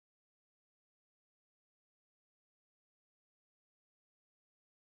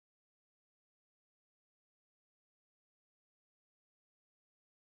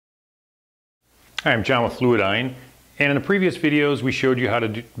Hi, I'm John with FluiDyne, and in the previous videos we showed you how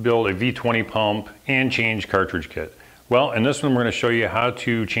to build a V20 pump and change cartridge kit. Well, in this one we're going to show you how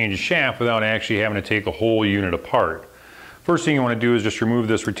to change a shaft without actually having to take a whole unit apart. First thing you want to do is just remove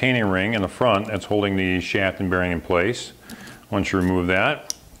this retaining ring in the front that's holding the shaft and bearing in place. Once you remove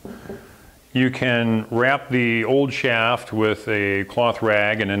that, you can wrap the old shaft with a cloth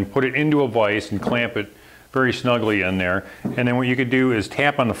rag and then put it into a vise and clamp it very snugly in there. And then what you could do is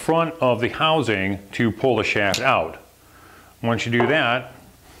tap on the front of the housing to pull the shaft out. Once you do that,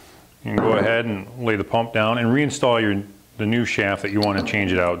 you can go ahead and lay the pump down and reinstall the new shaft that you want to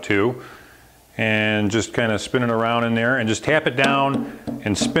change it out to. And just kind of spin it around in there and just tap it down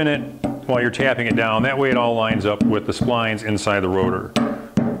and spin it while you're tapping it down. That way it all lines up with the splines inside the rotor.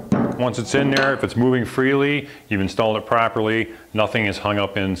 Once it's in there, if it's moving freely, you've installed it properly, nothing is hung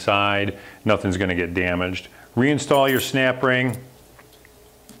up inside, nothing's going to get damaged. Reinstall your snap ring.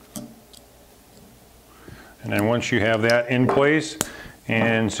 And then once you have that in place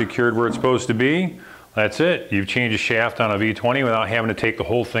and secured where it's supposed to be, that's it. You've changed a shaft on a V20 without having to take the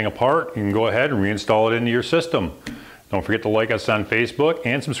whole thing apart. You can go ahead and reinstall it into your system. Don't forget to like us on Facebook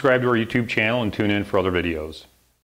and subscribe to our YouTube channel and tune in for other videos.